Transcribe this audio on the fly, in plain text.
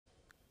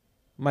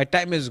My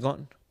time is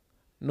gone.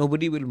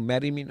 Nobody will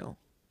marry me now.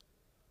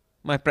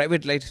 My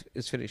private life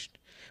is finished.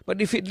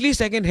 But if at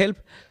least I can help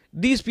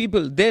these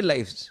people, their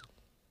lives,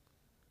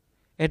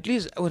 at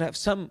least I would have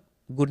some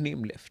good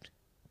name left.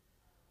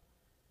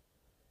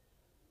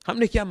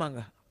 हमने क्या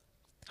मांगा?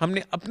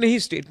 हमने अपने ही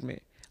state में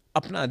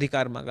अपना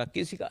अधिकार मांगा,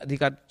 किसी का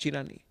अधिकार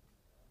छीना नहीं.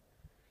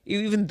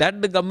 Even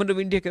that the government of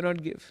India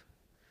cannot give.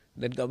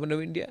 That government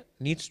of India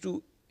needs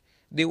to,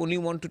 they only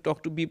want to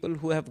talk to people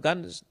who have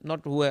guns,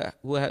 not who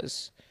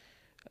has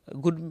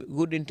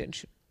good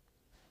intention.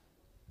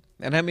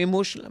 And I'm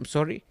emotional, I'm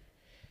sorry,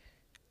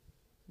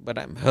 but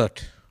I'm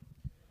hurt.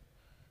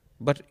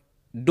 But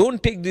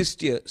don't take these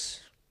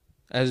tears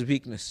as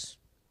weakness.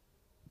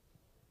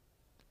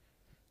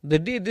 The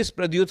day this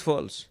Pradyut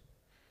falls,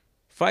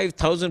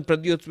 5,000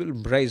 Pradyuts will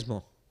rise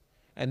more,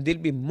 and they'll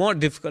be more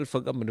difficult for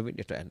government of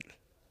India to handle.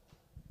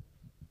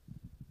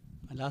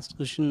 My last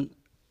question,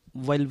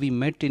 while we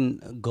met in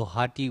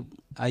Guwahati,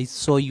 I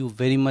saw you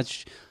very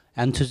much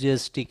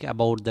enthusiastic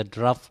about the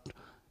draft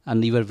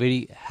and you were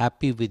very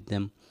happy with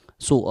them.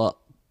 So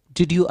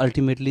did you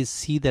ultimately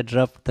see the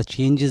draft, the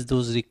changes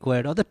those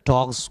required, or the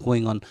talks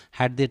going on?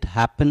 Had that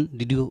happened,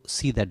 did you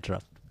see that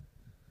draft?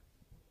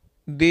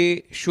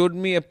 They showed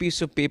me a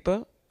piece of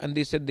paper and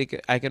they said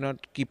I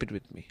cannot keep it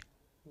with me.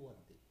 Who are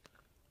they?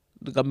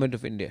 The government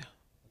of India.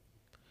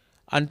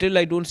 Until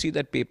I don't see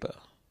that paper,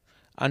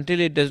 until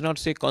it does not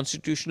say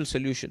constitutional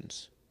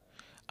solutions,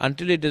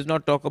 until it does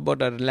not talk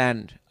about our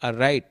land, our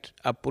right,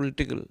 our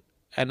political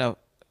and our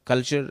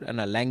culture and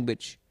our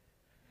language,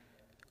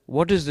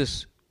 what is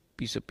this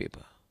piece of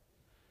paper?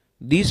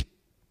 This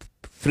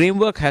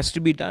framework has to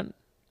be done.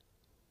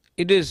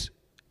 It is,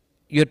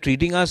 you're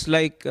treating us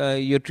like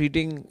you're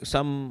treating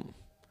someone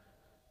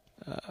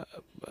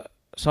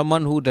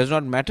who does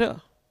not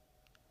matter.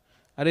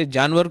 अरे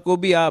जानवर को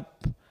भी आप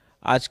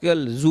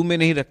आजकल जू में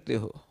नहीं रखते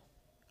हो.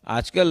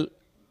 आजकल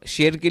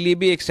शेर के लिए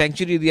भी एक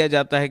सेंचुरी दिया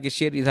जाता है कि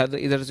शेर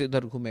इधर से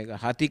इधर घूमेगा.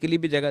 हाथी के लिए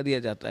भी जगह दिया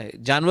जाता है.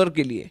 जानवर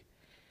के लिए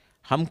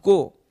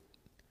हमको,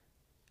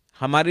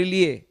 हमारे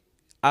लिए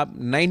आप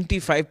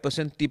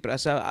 95%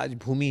 तिप्रासा आज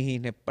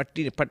भूमिहीन है,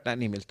 पट्टा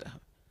नहीं मिलता.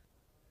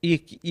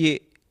 ये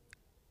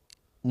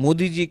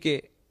मोदी जी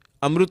के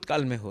अमृत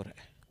काल में हो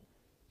रहा है.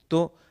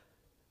 तो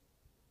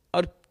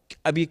और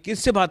अब ये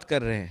किससे बात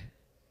कर रहे हैं?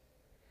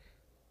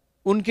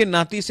 उनके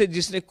नाती से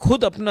जिसने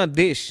खुद अपना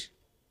देश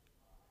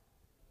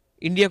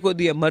इंडिया को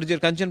दिया, मर्जर.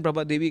 कंचन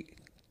प्रभा देवी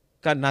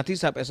का नाती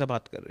साहब ऐसा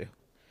बात कर रहे हो.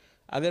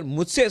 अगर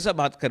मुझसे ऐसा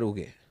बात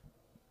करोगे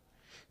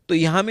तो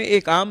यहां में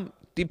एक आम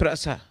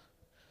तिप्रासा,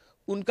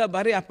 उनका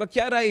बारे आपका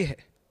क्या राय है?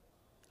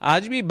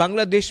 आज भी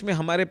बांग्लादेश में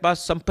हमारे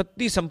पास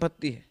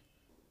संपत्ति है,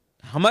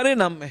 हमारे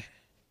नाम में है.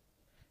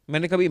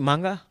 मैंने कभी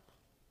मांगा?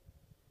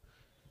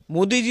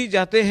 मोदी जी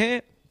जाते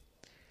हैं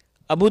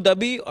अबू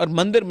धाबी और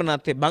मंदिर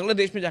बनाते,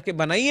 बांग्लादेश में जाके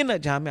बनाइए ना,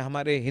 जहां में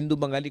हमारे हिंदू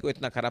बंगाली को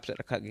इतना खराब से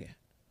रखा गया है.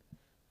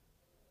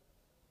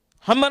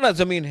 हमारा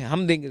जमीन है,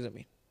 हम देंगे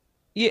जमीन.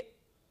 ये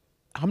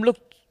हम लोग,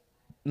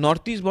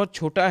 नॉर्थ ईस्ट बहुत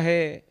छोटा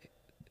है,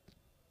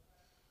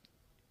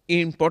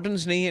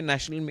 इंपॉर्टेंस नहीं है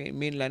नेशनल में,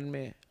 मेन लैंड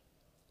में.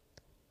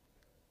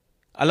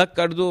 अलग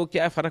कर दो,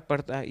 क्या फर्क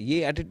पड़ता है?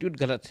 ये एटीट्यूड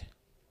गलत है.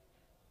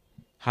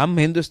 हम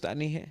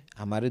हिंदुस्तानी हैं,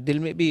 हमारे दिल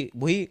में भी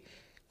वही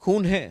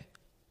खून है,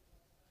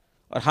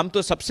 और हम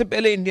तो सबसे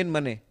पहले इंडियन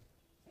बने.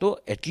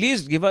 तो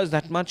at least give us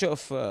that much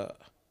of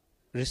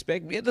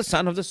respect. We are the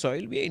son of the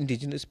soil, we are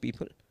indigenous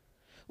people.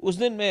 उस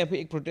दिन मैं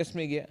एक प्रोटेस्ट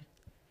में गया,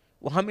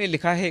 वहां में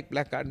लिखा है एक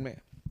ब्लैक कार्ड में,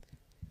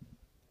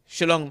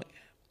 शिलोंग में,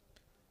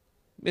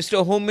 mister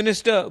home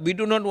minister, we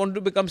do not want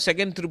to become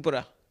second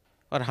Tripura.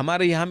 और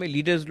हमारे यहाँ में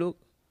लीडर्स लोग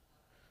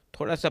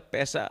थोड़ा सा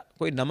पैसा,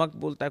 कोई नमक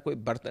बोलता है, कोई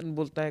बर्तन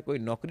बोलता है, कोई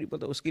नौकरी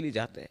बोलता है, उसके लिए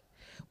जाते हैं.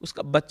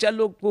 उसका बच्चा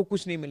लोग को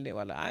कुछ नहीं मिलने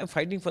वाला. I am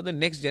fighting for the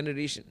next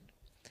generation.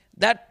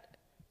 That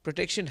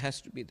protection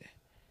has to be there.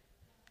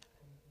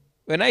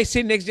 When I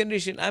say next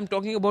generation, I am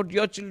talking about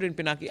your children,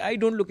 Pinaki. I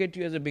don't look at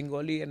you as a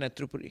Bengali and a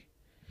Tripuri.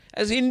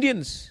 As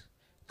Indians,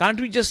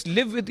 can't we just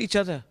live with each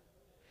other?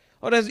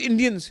 Or as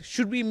Indians,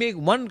 should we make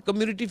one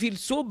community feel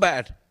so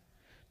bad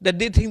that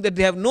they think that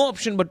they have no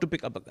option but to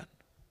pick up a gun?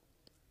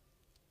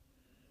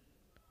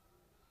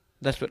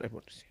 That's what I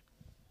want to say.